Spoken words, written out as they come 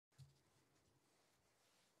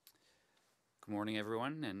Good morning,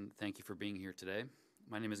 everyone, and thank you for being here today.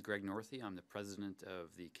 My name is Greg Northey. I'm the president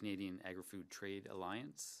of the Canadian Agri-Food Trade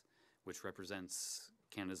Alliance, which represents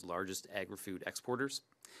Canada's largest agri-food exporters.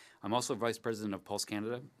 I'm also vice president of Pulse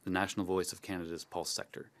Canada, the national voice of Canada's pulse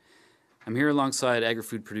sector. I'm here alongside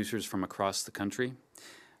agri-food producers from across the country,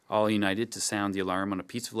 all united to sound the alarm on a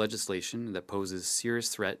piece of legislation that poses serious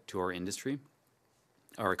threat to our industry,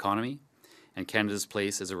 our economy, and Canada's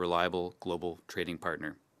place as a reliable global trading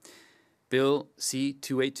partner. Bill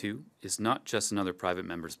C-282 is not just another private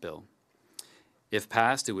member's bill. If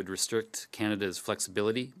passed, it would restrict Canada's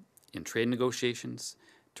flexibility in trade negotiations,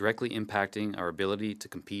 directly impacting our ability to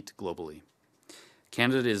compete globally.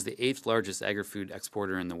 Canada is the 8th largest agri-food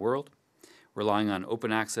exporter in the world, relying on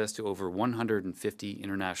open access to over 150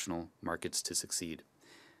 international markets to succeed.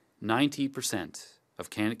 90% of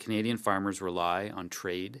Canadian farmers rely on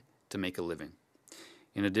trade to make a living.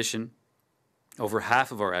 In addition, over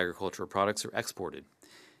half of our agricultural products are exported,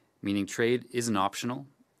 meaning trade isn't optional,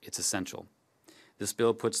 it's essential. This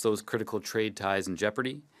bill puts those critical trade ties in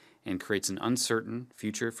jeopardy and creates an uncertain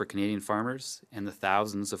future for Canadian farmers and the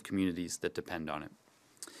thousands of communities that depend on it.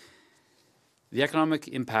 The economic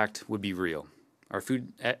impact would be real.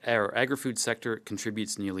 Our agri-food sector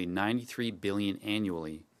contributes nearly $93 billion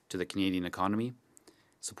annually to the Canadian economy,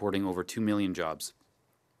 supporting over 2 million jobs.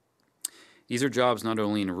 These are jobs not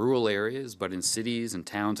only in rural areas, but in cities and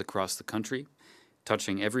towns across the country,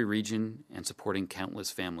 touching every region and supporting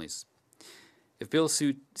countless families. If Bill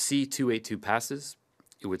C-282 passes,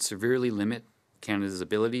 it would severely limit Canada's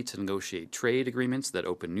ability to negotiate trade agreements that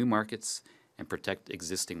open new markets and protect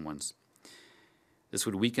existing ones. This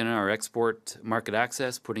would weaken our export market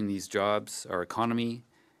access, putting these jobs, our economy,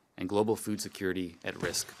 and global food security at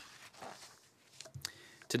risk.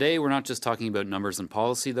 Today, we're not just talking about numbers and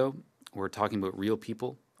policy, though. We're talking about real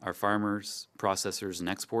people, our farmers, processors, and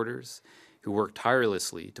exporters who work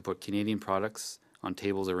tirelessly to put Canadian products on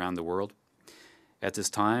tables around the world. At this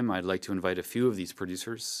time, I'd like to invite a few of these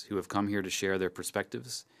producers who have come here to share their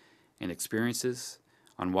perspectives and experiences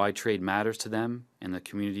on why trade matters to them and the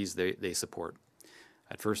communities they support.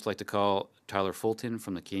 I'd first like to call Tyler Fulton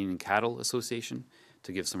from the Canadian Cattle Association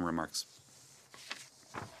to give some remarks.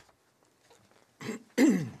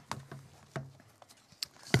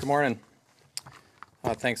 Good morning.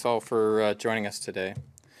 Thanks all for joining us today.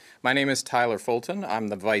 My name is Tyler Fulton. I'm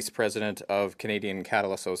the Vice President of Canadian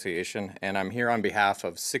Cattle Association, and I'm here on behalf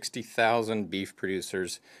of 60,000 beef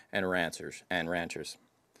producers and ranchers.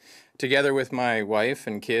 Together with my wife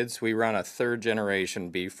and kids, we run a third-generation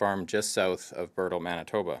beef farm just south of Birtle,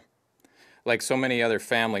 Manitoba. Like so many other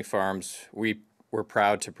family farms, we're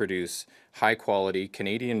proud to produce high-quality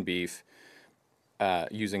Canadian beef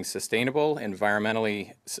using sustainable,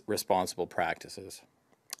 environmentally responsible practices.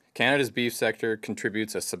 Canada's beef sector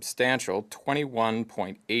contributes a substantial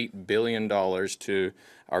 $21.8 billion to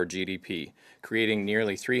our GDP, creating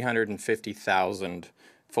nearly 350,000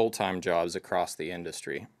 full-time jobs across the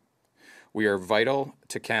industry. We are vital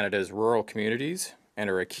to Canada's rural communities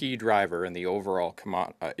and are a key driver in the overall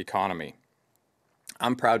economy.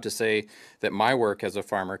 I'm proud to say that my work as a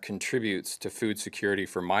farmer contributes to food security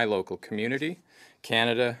for my local community,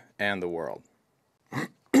 Canada, and the world.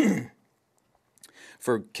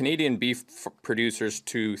 For Canadian beef producers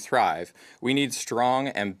to thrive, we need strong,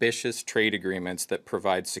 ambitious trade agreements that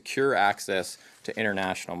provide secure access to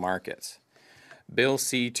international markets. Bill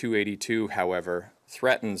C-282, however,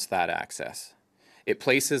 threatens that access. It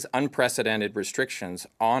places unprecedented restrictions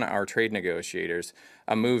on our trade negotiators,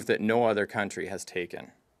 a move that no other country has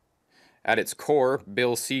taken. At its core,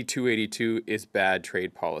 Bill C-282 is bad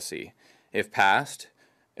trade policy. If passed,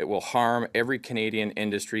 it will harm every Canadian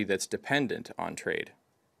industry that's dependent on trade.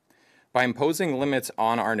 By imposing limits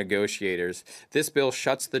on our negotiators, this bill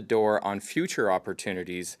shuts the door on future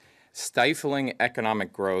opportunities, stifling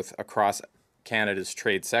economic growth across Canada's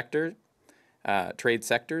trade sectors,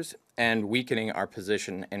 and weakening our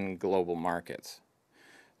position in global markets.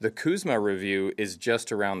 The CUSMA review is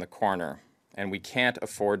just around the corner, and we can't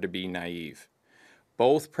afford to be naive.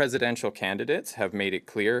 Both presidential candidates have made it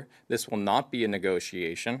clear this will be a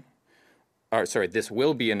negotiation.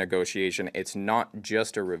 It's not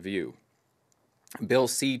just a review. Bill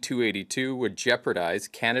C-282 would jeopardize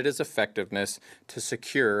Canada's effectiveness to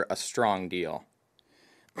secure a strong deal.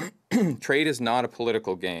 Trade is not a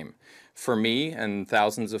political game. For me and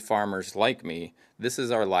thousands of farmers like me, this is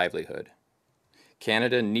our livelihood.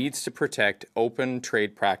 Canada needs to protect open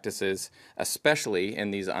trade practices, especially in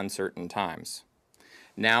these uncertain times.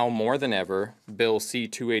 Now more than ever, Bill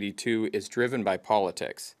C-282 is driven by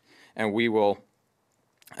politics, and we will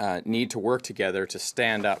need to work together to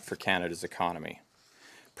stand up for Canada's economy.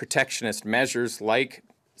 Protectionist measures like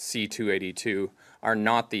C-282 are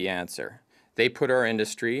not the answer. They put our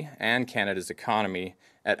industry and Canada's economy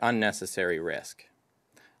at unnecessary risk.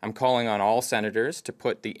 I'm calling on all senators to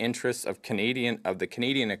put the interests of the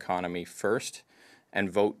Canadian economy first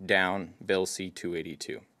and vote down Bill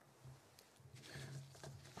C-282. I'd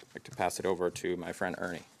like to pass it over to my friend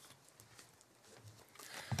Ernie.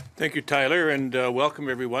 Thank you, Tyler, and welcome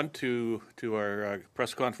everyone to our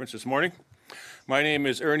press conference this morning. My name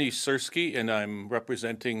is Ernie Sersky, and I'm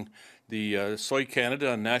representing the Soy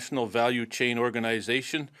Canada, a national value chain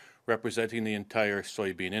organization representing the entire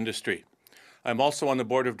soybean industry. I'm also on the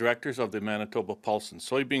board of directors of the Manitoba Pulse and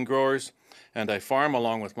Soybean Growers, and I farm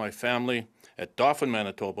along with my family at Dauphin,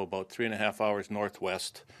 Manitoba, about 3.5 hours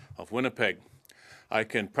northwest of Winnipeg. I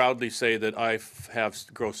can proudly say that I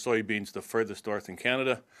grow soybeans the furthest north in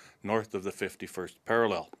Canada, north of the 51st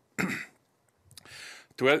parallel.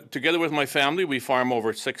 Together with my family, we farm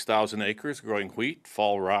over 6,000 acres, growing wheat,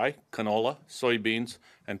 fall rye, canola, soybeans,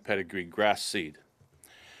 and pedigree grass seed.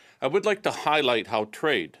 I would like to highlight how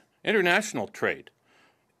international trade,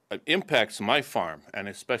 impacts my farm, and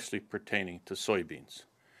especially pertaining to soybeans.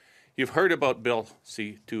 You've heard about Bill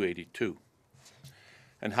C-282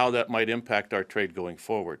 and how that might impact our trade going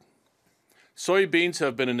forward. Soybeans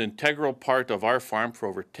have been an integral part of our farm for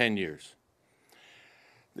over 10 years.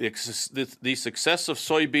 The success of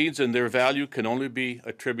soybeans and their value can only be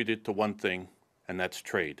attributed to one thing, and that's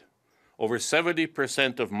trade. Over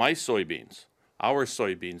 70% of my soybeans, our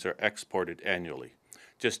soybeans, are exported annually.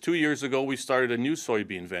 Just 2 years ago, we started a new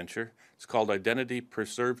soybean venture. It's called Identity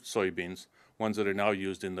Preserved Soybeans, ones that are now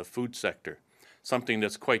used in the food sector, something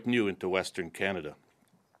that's quite new into Western Canada.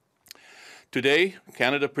 Today,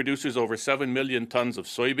 Canada produces over 7 million tons of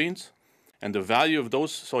soybeans, and the value of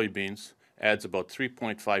those soybeans adds about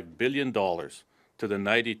 $3.5 billion to the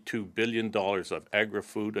 $92 billion of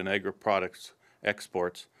agri-food and agri-products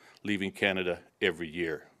exports leaving Canada every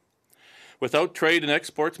year. Without trade and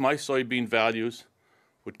exports, my soybean values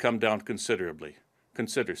would come down considerably.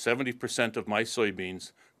 Consider 70% of my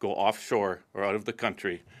soybeans go offshore or out of the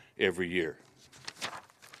country every year.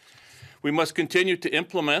 We must continue to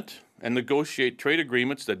implement and negotiate trade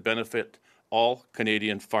agreements that benefit all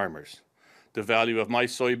Canadian farmers. The value of my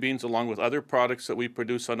soybeans, along with other products that we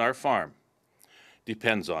produce on our farm,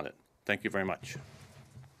 depends on it. Thank you very much.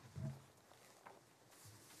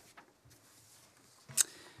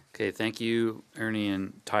 Okay, thank you, Ernie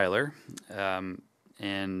and Tyler.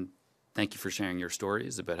 And thank you for sharing your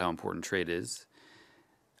stories about how important trade is.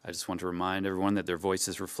 I just want to remind everyone that their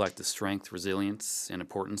voices reflect the strength, resilience, and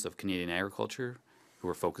importance of Canadian agriculture, who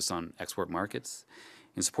are focused on export markets.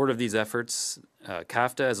 In support of these efforts,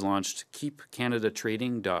 CAFTA has launched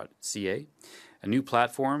keepcanadaTrading.ca, a new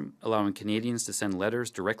platform allowing Canadians to send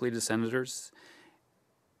letters directly to senators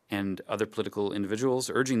and other political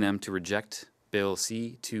individuals, urging them to reject Bill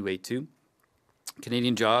C-282.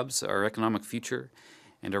 Canadian jobs, our economic future,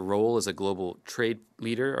 and our role as a global trade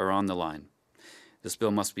leader are on the line. This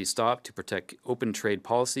bill must be stopped to protect open trade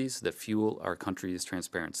policies that fuel our country's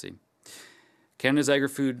transparency. Canada's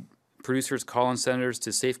agri-food producers call on senators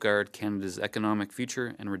to safeguard Canada's economic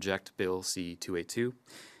future and reject Bill C-282.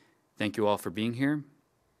 Thank you all for being here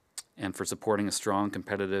and for supporting a strong,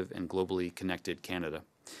 competitive, and globally connected Canada.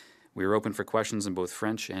 We are open for questions in both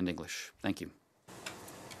French and English. Thank you.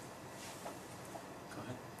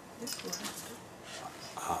 Go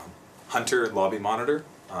ahead. Hunter, Lobby Monitor.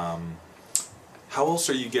 How else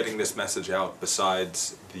are you getting this message out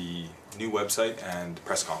besides the new website and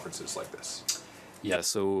press conferences like this? Yeah,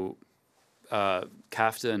 so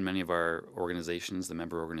CAFTA and many of our organizations, the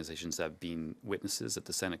member organizations, have been witnesses at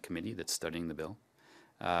the Senate committee that's studying the bill.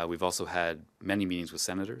 We've also had many meetings with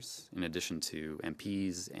senators, in addition to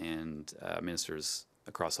MPs and ministers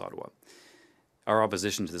across Ottawa. Our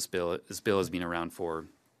opposition to this bill has been around for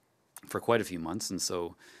quite a few months, and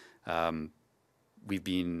so we've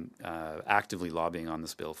been actively lobbying on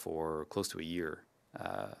this bill for close to a year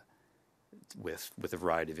with a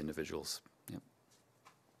variety of individuals. Yep.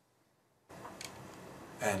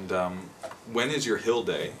 And when is your Hill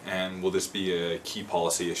Day, and will this be a key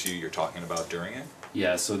policy issue you're talking about during it?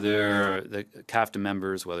 Yeah, so the CAFTA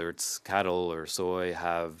members, whether it's cattle or soy,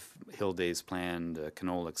 have Hill Days planned,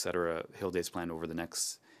 canola, et cetera, Hill Days planned over the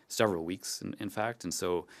next several weeks, in fact. And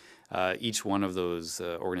so each one of those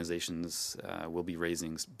organizations will be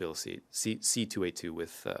raising Bill C-282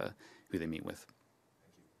 with who they meet with.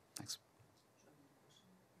 Thanks.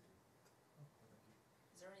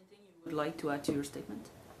 Is there anything you would like to add to your statement?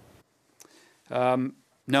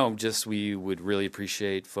 No, just we would really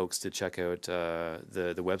appreciate folks to check out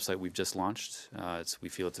the website we've just launched. We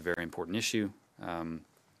feel it's a very important issue.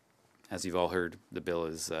 as you've all heard, the bill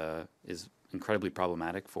is incredibly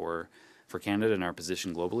problematic for Canada and our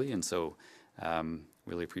position globally, and so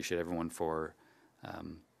really appreciate everyone for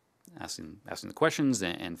asking the questions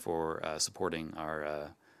and for supporting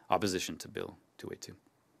our opposition to Bill 282.